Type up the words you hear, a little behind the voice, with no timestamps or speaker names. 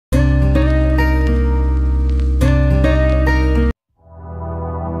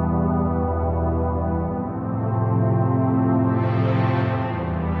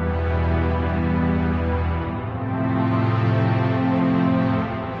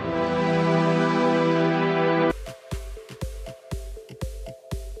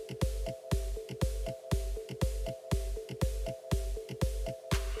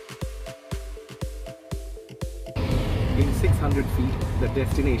600 feet. The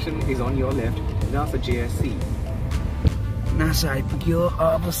destination is on your left, NASA JSC. NASA आइपुग्यो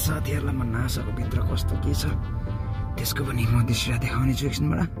अब साथीहरुलाई म नासाको भित्र कस्तो के छ त्यसको पनि म दृश्य देखाउने छु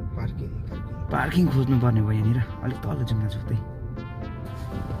एकछिनबाट पार्किङ खोज्नु पर्ने भयो यहाँनिर अलिक तल जाउँ न जस्तै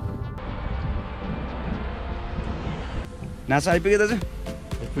नासा आइपुग्यो दाजु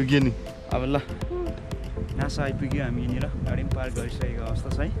आइपुग्यो नि अब ल नासा आइपुग्यो हामी यहाँनिर गाडी पनि पार्क गरिसकेको अवस्था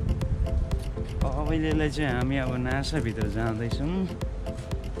छ है अहिलेलाई चाहिँ हामी अब नासा भित्र जाँदैछौँ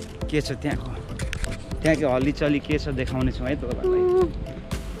के छ त्यहाँको हल्लीचल्ली के छ देखाउने छौँ है तपाईँहरूलाई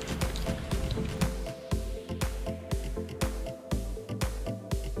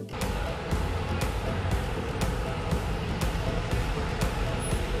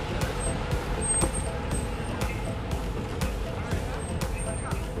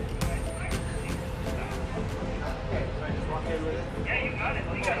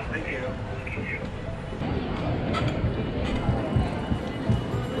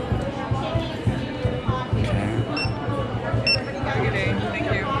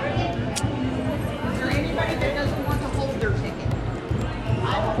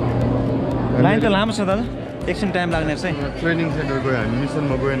लाइन त लामो छ दाजु एकछिन टाइम लाग्ने रहेछ है ट्रेनिङ सेन्टर गयो हामी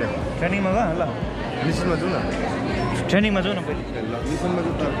मिसनमा गयो नि ट्रेनिङमा गयो ल मिसनमा जाउँ न ट्रेनिङमा जाउँ न पहिले मिसनमा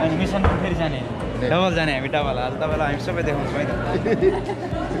जाउँ अनि मिसनमा फेरि जाने डबल जाने हामी डबल आज तपाईँलाई हामी सबै देखाउँछौँ है त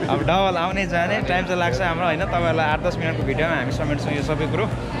अब डबल आउने जाने टाइम चाहिँ लाग्छ हाम्रो होइन तपाईँहरूलाई 8-10 मिनटको भिडियोमा हामी समेट्छौँ यो सबै कुरो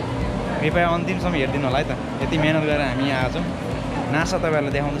कृपया अन्तिमसम्म हेरिदिनु होला है त यति मेहनत गरेर हामी यहाँ आएको छौँ नासा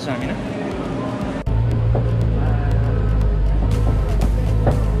तपाईँहरूलाई देखाउँदैछौँ हामी न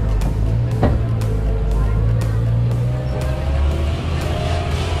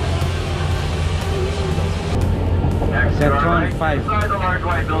Sector 5. Inside the large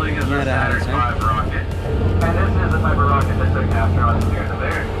white building is the Saturn V rocket. And this is the type of rocket that took astronauts here to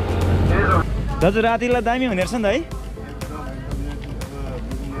there. It is a... दाजु रातिलाई दामी हुने रहेछ नि त है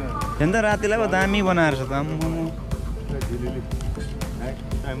हेर्नु त रातिलाई पो दामी बनाएर छ त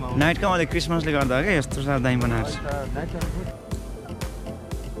नाइटको अहिले क्रिसमसले गर्दा हो क्या यस्तो साह्रो दामी बनाएर छ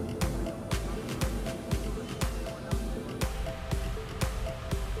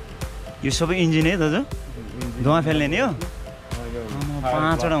यो सबै इन्जिन है दाजु धुवा फेल्ने नि हो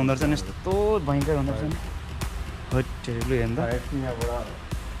 5वटा हुँदो रहेछ नि यस्तो भयङ्कर हुँदो रहेछ नि होटेलु हेर्नु त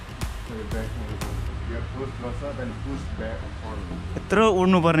यत्रो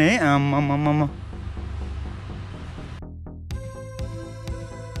उड्नु पर्ने है आम्मामामा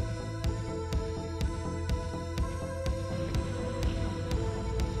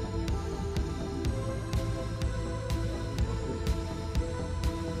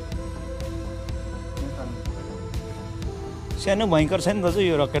सानो भयङ्कर छ नि दाजु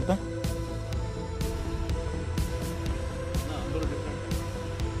यो रकेट त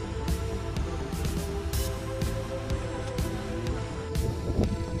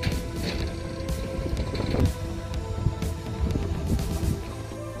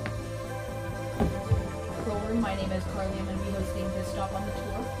My name is Carly. I'm going to be hosting this stop on the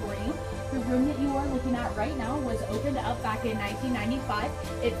tour for you. The room that you are looking at right now was opened up back in 1995.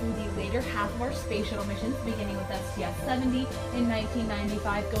 It flew the later half of our space shuttle missions, beginning with STS-70 in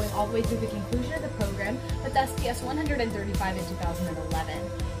 1995, going all the way through the conclusion of the program with STS-135 in 2011.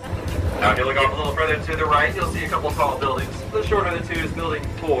 Now if you look off a little further to the right, you'll see a couple tall buildings. The shorter of the two is building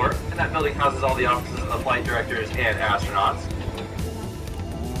 4, and that building houses all the offices of the flight directors and astronauts.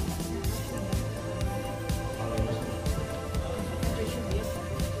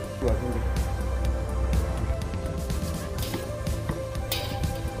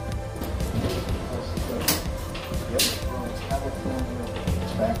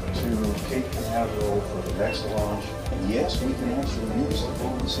 Back to Cape Canaveral for the next launch. And yes, we can actually use the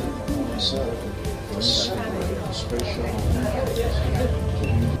Golden Center set for a space shuttle.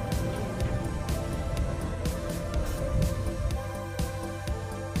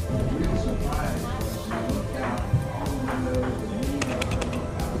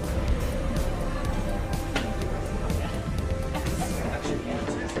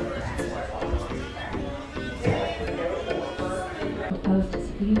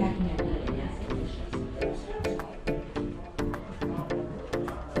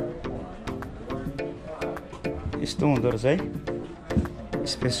 यस्तो हुँदो रहेछ है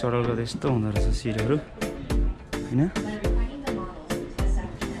space सटलको त यस्तो हुँदो रहेछ सिटहरू हैन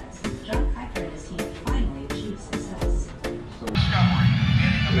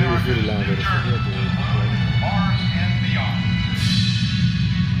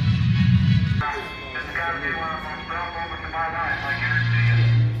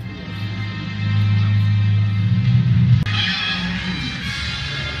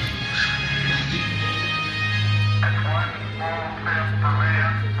One small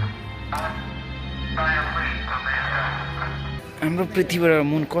हाम्रो पृथ्वीबाट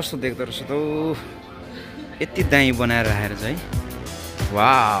मुन कस्तो देख्दो रहेछ त यति दामी बनाएर राखेर चाहिँ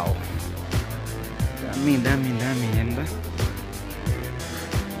वाउ दामी दामी दामी हेर्नु त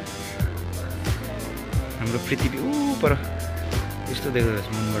हाम्रो पृथ्वी पर यस्तो देख्दो रहेछ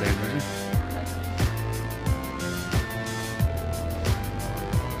मुनबाट हेर्दा चाहिँ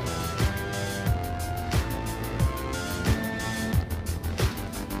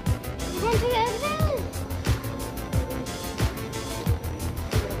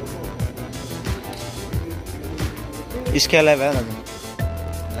इसके अलावा है ना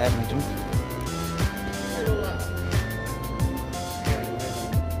लाइव में तुम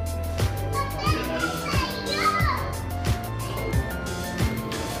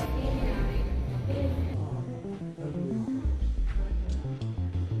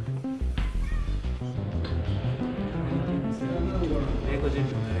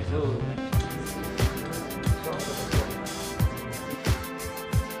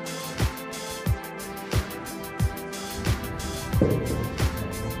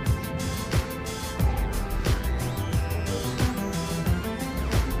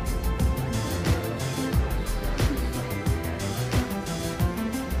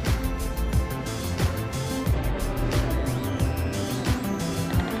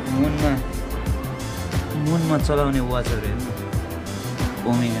मुनमा चलाउने वाचहरू हेर्नु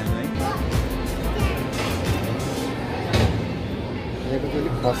ओमेगाको है यहाँको चाहिँ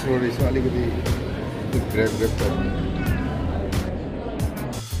अलिक खस्रो रहेछ अलिकति ग्रेप ग्रेप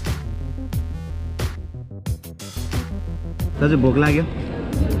दाजु भोक लाग्यो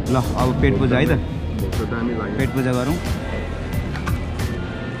ल अब पेट पूजा है त भोक त दामी लाग्यो पेट पूजा गरौँ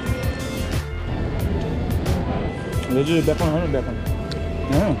दाजु बेकन हो नि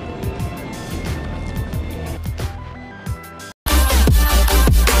बेकन